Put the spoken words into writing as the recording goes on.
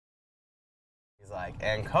like,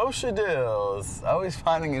 and Kosha Dillz, always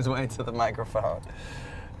finding his way to the microphone.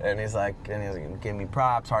 And he's like, giving me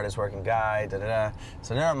props, hardest working guy, da-da-da.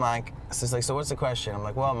 So now I'm like, so what's the question? I'm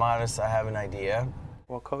like, well, Modest, I have an idea.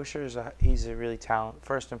 Well, Kosha, he's a really talented,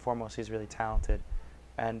 first and foremost, he's really talented.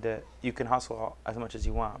 And you can hustle as much as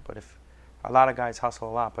you want, but if a lot of guys hustle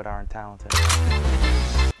a lot but aren't talented.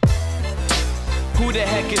 Who the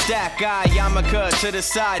heck is that guy? Yarmulke to the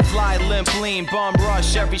side, fly, limp, lean, bum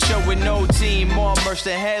rush, every show with no team. More merch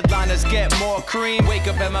than headliners, get more cream. Wake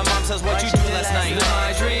up and my mom says, what you do last night?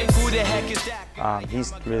 My dreams. Who the heck is that guy?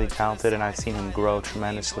 He's really talented, and I've seen him grow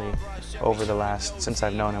tremendously since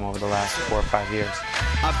I've known him over the last 4 or 5 years.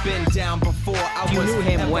 I've been down before. You knew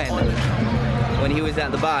him when he was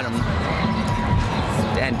at the bottom,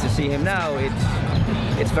 and to see him now,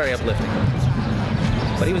 it's very uplifting.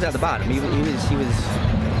 But he was at the bottom. He was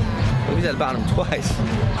at the bottom twice.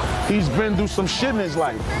 He's been through some shit in his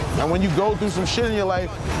life. And when you go through some shit in your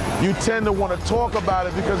life, you tend to want to talk about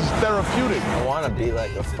it because it's therapeutic. I want to be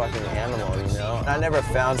like a fucking animal, you know? I never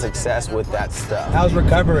found success with that stuff. How's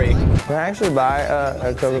recovery? Can I actually buy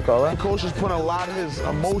a Coca-Cola? Kosha's put a lot of his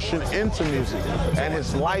emotion into music and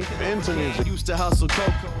his life into music. Used to hustle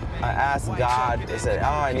coke. I asked God, I said, oh,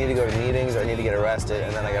 I need to go to meetings or I need to get arrested,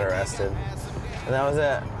 and then I got arrested. And that was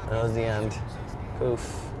it. That was the end. Poof.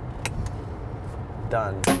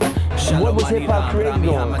 Done. What was hip-hop created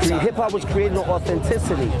on? Hip-hop was created on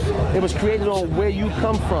authenticity. It was created on where you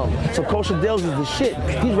come from. So Kosha Dillz is the shit.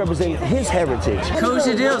 He's representing his heritage.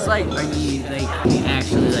 Kosha Dillz, are you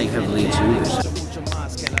actually heavily Jewish?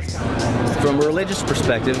 From a religious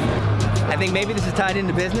perspective, I think maybe this is tied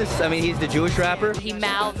into business. I mean, he's the Jewish rapper. He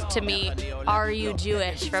mouthed to me, "Are you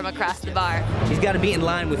Jewish?" from across the bar. He's got to be in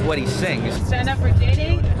line with what he sings. Sign up for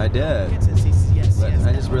dating? I did. But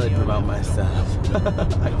I just really promote myself.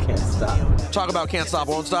 I can't stop. Talk about can't stop,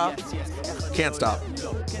 won't stop. Can't stop.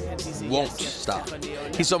 Won't stop.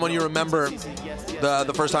 He's someone you remember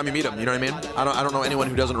the first time you meet him, you know what I mean? I don't know anyone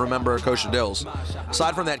who doesn't remember Kosha Dillz.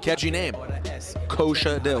 Aside from that catchy name,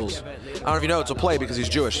 Kosha Dillz. I don't know if you know, it's a play because he's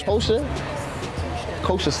Jewish. Kosha?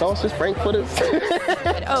 Kosher sauces, frankfurters.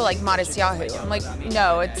 Oh, like Modest Yahoo. I'm like,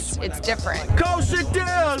 no, it's different. Kosha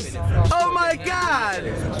Dillz! Oh my God!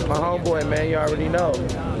 My homeboy, man, you already know.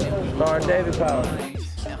 Lauren David Power.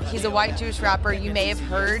 He's a white Jewish rapper. You may have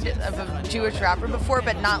heard of a Jewish rapper before,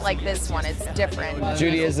 but not like this one. It's different.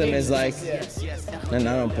 Judaism is like, and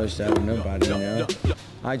I don't push that with nobody, you know?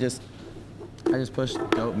 I just push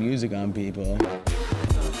dope music on people.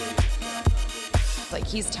 Like,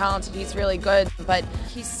 he's talented, he's really good, but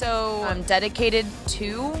he's so dedicated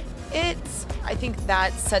to it. I think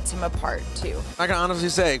that sets him apart, too. I can honestly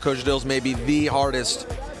say Kosha Dillz may be the hardest,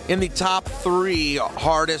 in the top 3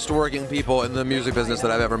 hardest working people in the music business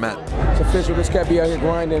that I've ever met. It's official, this cat be out here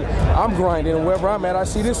grinding. I'm grinding, and wherever I'm at, I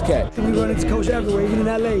see this cat. We run into Coach everywhere, even in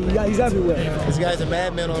LA, he's everywhere. This guy's a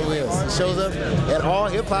madman on wheels. He shows up at all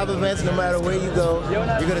hip-hop events, no matter where you go, you're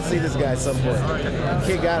gonna see this guy at some point.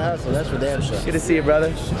 Kid got hustle, that's for damn sure. Good to see you,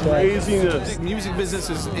 brother. Craziness. Music business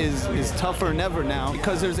is tougher than ever now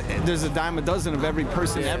because there's a dime a dozen of every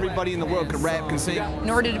person. Everybody in the world can rap, can sing. In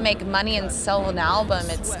order to make money and sell an album,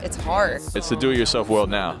 it's hard. It's the do-it-yourself world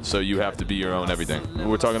now, so you have to be your own everything.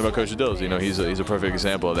 We're talking about Kosha Dillz. You know, he's a perfect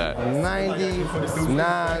example of that.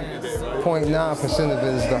 99.9% of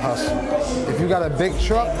it is the hustle. If you got a big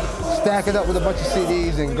truck, stack it up with a bunch of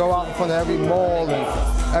CDs and go out in front of every mall and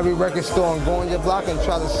every record store and go on your block and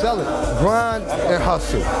try to sell it. Grind and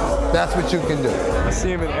hustle. That's what you can do. I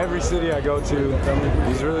see him in every city I go to.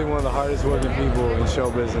 He's really one of the hardest working people in show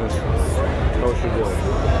business. Kosha Dillz.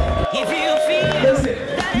 If you feel listen,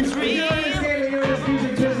 that it's real. If you're in this game and you're in this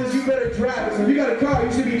music business, you better drive it. So if you got a car,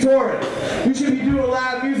 you should be touring. You should be doing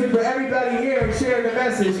live music for everybody here and sharing the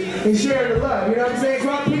message and sharing the love. You know what I'm saying? So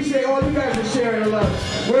I appreciate all you guys for sharing the love.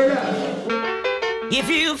 Word up. If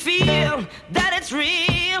you feel that it's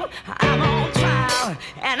real, I'm on trial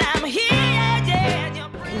and I'm here, yeah.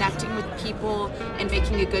 Connecting with people and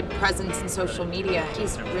making a good presence in social media.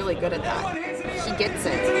 He's really good at that. He gets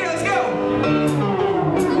it. Let's go.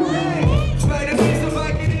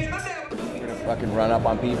 Fucking run up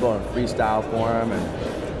on people and freestyle for them and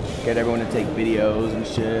get everyone to take videos and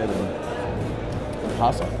shit and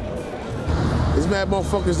hustle. There's mad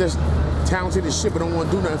motherfuckers that's talented as shit but don't want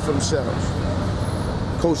to do nothing for themselves.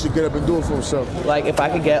 Coach should get up and do it for himself. Like, if I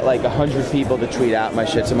could get like 100 people to tweet out my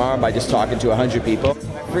shit tomorrow by just talking to 100 people.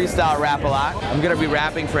 Freestyle rap a lot. I'm gonna be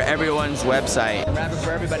rapping for everyone's website. I'm rapping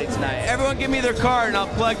for everybody tonight. Everyone give me their card and I'll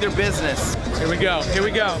plug their business. Here we go, here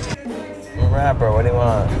we go. Rapper, what do you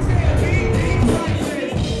want?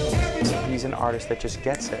 He's an artist that just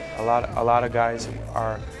gets it. A lot of guys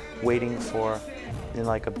are waiting for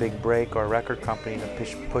like a big break or a record company to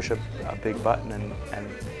push a big button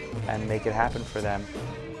and make it happen for them.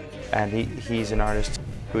 And he's an artist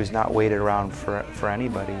who's not waited around for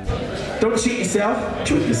anybody. Don't cheat yourself,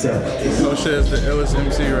 treat yourself. Kosha is the illest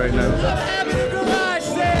MC right now.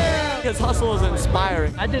 His hustle is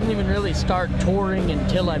inspiring. I didn't even really start touring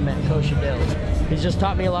until I met Kosha Dillz. He's just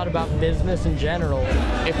taught me a lot about business in general.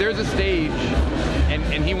 If there's a stage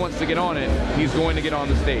and he wants to get on it, he's going to get on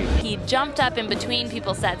the stage. He jumped up in between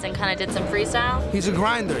people's sets and kind of did some freestyle. He's a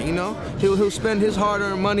grinder, you know? He'll spend his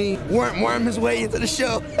hard-earned money, worm his way into the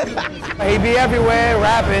show. He be everywhere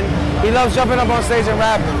rapping. He loves jumping up on stage and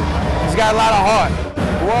rapping. He's got a lot of heart.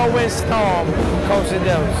 Whirlwind storm, Kosha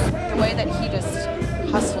Dillz. The way that he just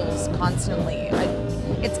hustles constantly,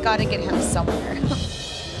 it's got to get him somewhere.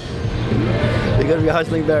 They're going to be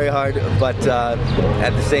hustling very hard, but at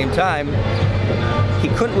the same time, he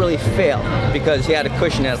couldn't really fail because he had a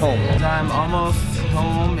cushion at home. I'm almost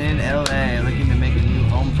home in LA, looking to make a new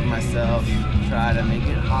home for myself, try to make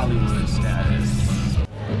it Hollywood status.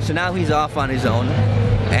 So now he's off on his own,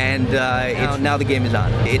 and now the game is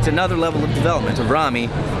on. It's another level of development of Rami,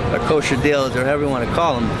 or Kosha Dillz, or however you want to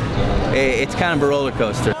call him. It's kind of a roller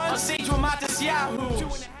coaster.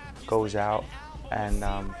 Goes out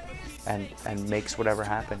and makes whatever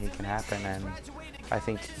happen he can happen, and I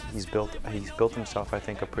think he's built himself, I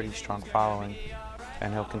think, a pretty strong following,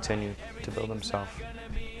 and he'll continue to build himself.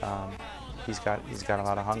 He's got a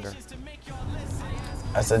lot of hunger.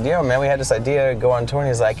 I said, man, we had this idea to go on tour, and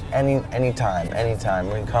he's like, anytime,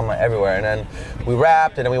 we can come everywhere. And then we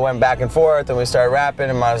rapped, and then we went back and forth, and we started rapping,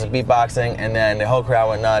 and I was beatboxing, and then the whole crowd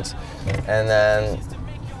went nuts, and then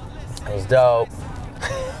it was dope.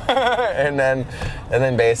 and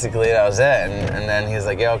then basically that was it. And then he's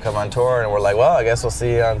like, yo, come on tour, and we're like, well, I guess we'll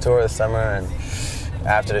see you on tour this summer. And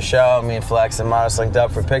after the show, me and Flex and Modest linked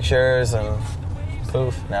up for pictures, and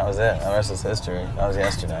poof, that was it. The rest is history. That was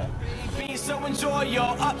yesterday. So enjoy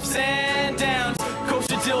your ups and downs.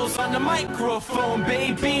 Kosha Dillz on the microphone,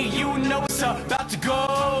 baby. You know it's about to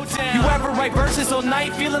go down. You ever write verses all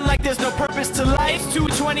night, feeling like there's no purpose to life? It's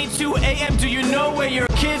 2:22 a.m. Do you know where your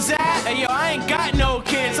kids at? Hey yo, I ain't got no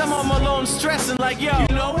kids. I'm home alone stressing like yo.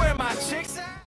 You know where my chicks at?